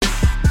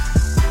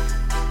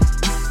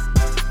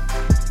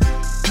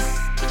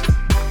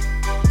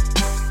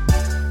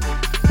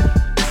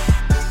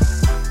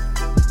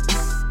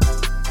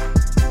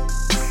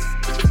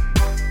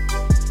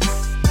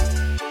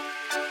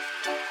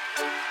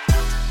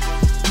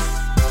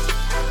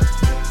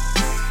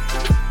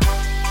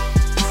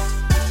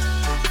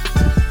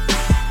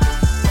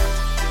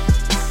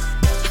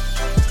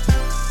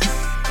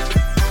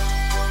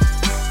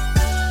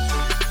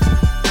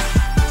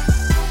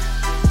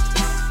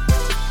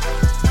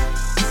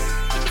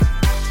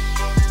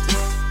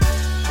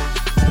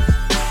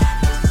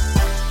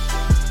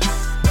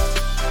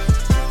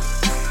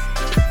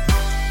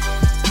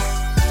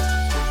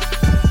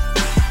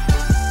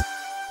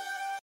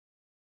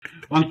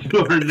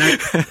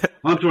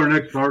On to our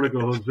next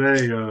article,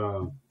 Jose.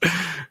 You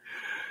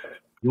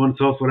want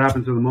to tell us what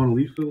happened to the Mona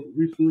Lisa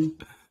recently?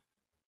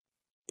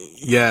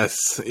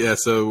 Yes. Yeah.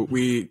 So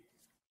we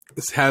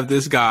have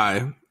this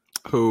guy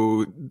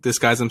who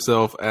disguised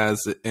himself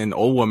as an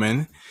old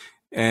woman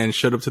and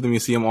showed up to the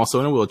museum also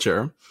in a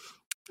wheelchair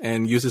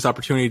and used this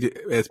opportunity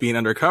as being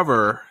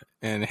undercover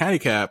and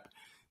handicapped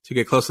to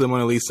get close to the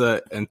Mona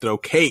Lisa and throw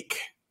cake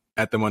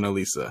at the Mona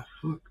Lisa.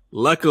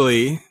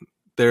 Luckily,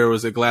 there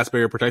was a glass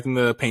barrier protecting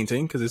the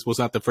painting because this was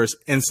not the first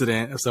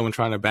incident of someone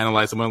trying to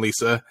vandalize the Mona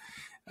Lisa.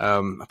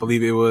 I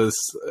believe it was,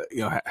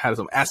 had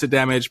some acid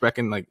damage back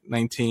in like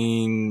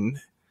 1950s,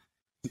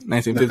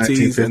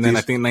 and then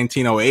I think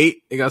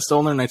 1908 it got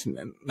stolen,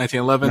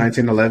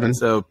 1911.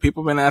 So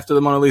people been after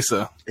the Mona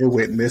Lisa. It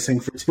went missing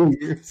for 2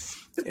 years.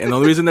 And the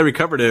only reason they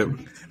recovered it,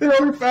 they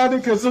only found it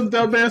because some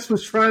dumbass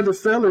was trying to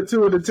sell it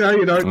to an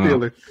Italian art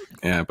dealer.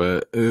 Yeah,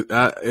 but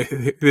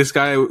this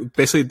guy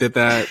basically did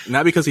that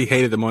not because he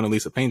hated the Mona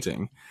Lisa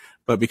painting,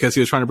 but because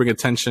he was trying to bring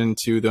attention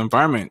to the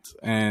environment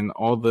and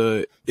all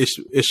the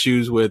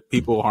issues with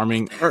people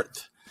harming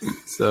Earth.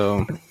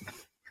 So,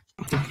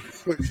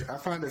 which I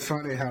find it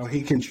funny how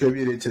he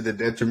contributed to the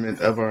detriment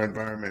of our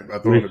environment by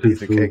throwing a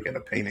piece of cake at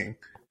a painting,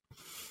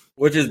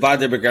 which is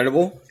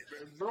biodegradable.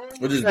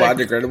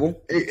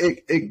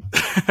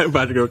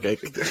 Biodegradable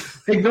cake.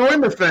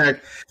 Ignoring the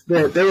fact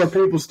that there were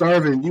people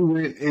starving, you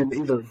went and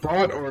either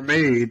bought or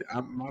made.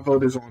 My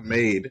vote is on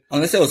made.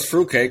 Unless it was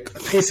fruitcake.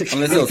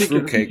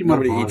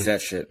 Nobody eats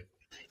that shit.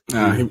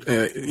 No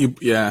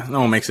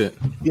one makes it.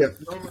 Yeah,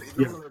 normally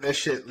that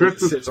shit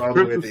sits all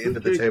the way at the end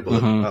of the table.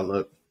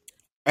 Look.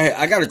 Hey,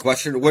 I got a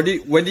question. When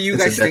do you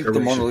guys think the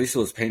Mona Lisa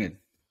was painted?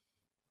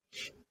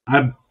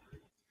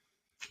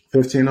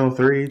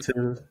 1503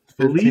 to.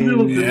 I believe it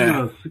was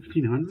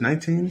 1600?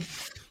 19?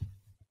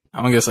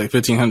 I'm gonna guess like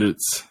 1500s.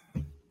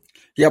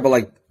 Yeah, but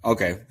like,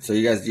 okay, so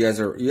you guys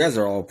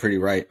are all pretty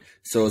right.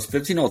 So it's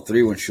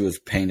 1503 when she was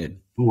painted.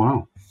 Oh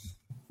wow.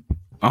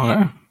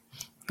 Okay,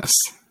 that's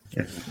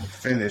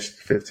finished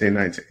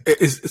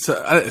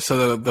 1519.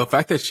 So the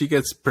fact that she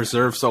gets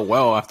preserved so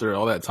well after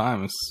all that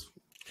time is.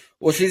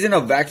 Well, she's in a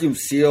vacuum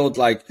sealed,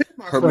 like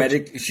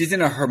hermetic. She's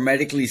in a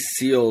hermetically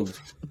sealed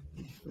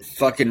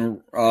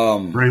fucking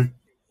frame.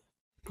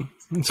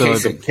 So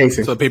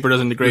the paper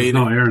doesn't degrade. There's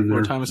no air in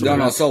there.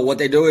 No. So what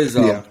they do is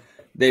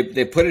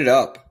they put it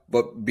up,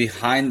 but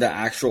behind the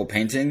actual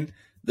painting,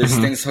 there's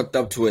things hooked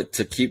up to it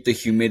to keep the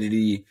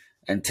humidity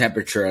and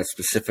temperature at a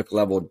specific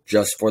level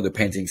just for the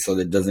painting, so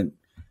that it doesn't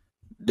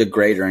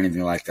degrade or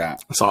anything like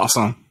that. That's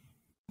awesome.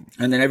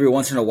 And then every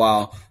once in a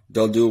while,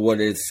 they'll do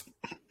what is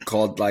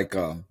called like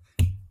a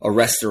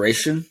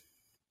restoration,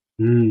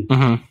 and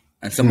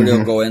somebody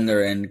will go in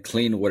there and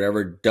clean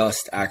whatever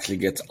dust actually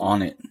gets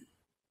on it.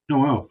 Oh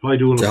wow! Probably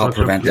do a little to help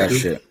prevent that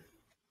shit.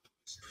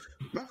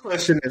 My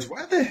question is,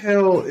 why the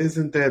hell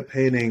isn't that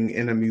painting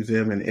in a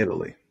museum in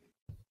Italy?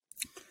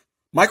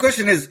 My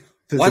question is,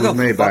 why the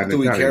fuck do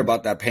we care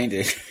about that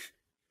painting?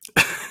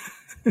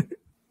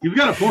 You've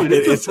got a point.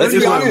 Let's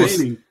be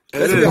honest.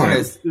 Let's be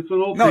honest. It's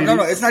an old painting.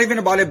 No. It's not even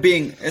about it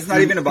being. It's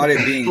not even about it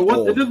being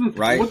old,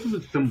 right? What does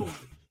it symbolize?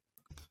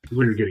 Is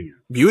what you're getting at.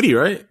 Beauty,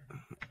 right?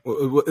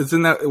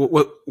 Wasn't that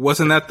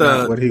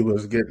what he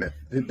was getting at?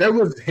 That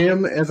was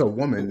him as a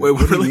woman. Wait,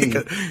 really?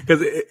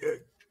 Because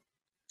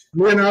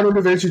Leonardo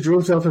da Vinci drew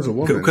himself as a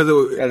woman. Because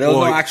there was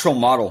no actual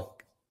model.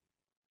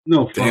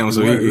 No, damn.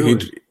 So what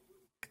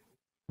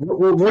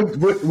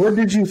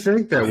did you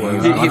think that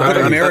was? He put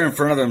a mirror in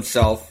front of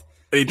himself.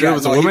 He drew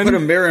as a woman. He put a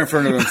mirror in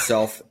front of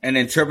himself and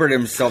interpreted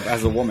himself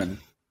as a woman.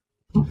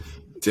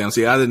 Damn,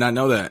 see, I did not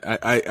know that.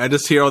 I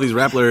just hear all these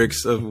rap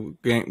lyrics of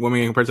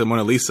women compared to the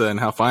Mona Lisa and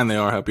how fine they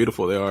are, how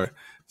beautiful they are.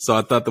 So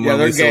I thought the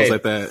Mona Lisa was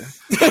like that.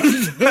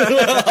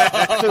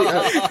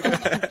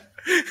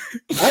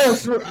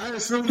 I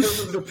assumed it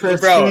was the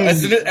prestige. Bro,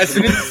 as soon as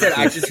you said,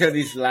 I just hear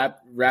these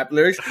rap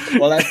lyrics,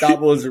 all I thought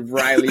was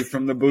Riley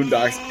from the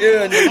Boondocks.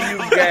 Ew, nigga,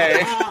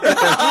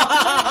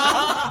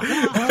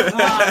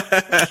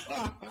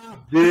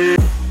 you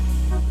gay.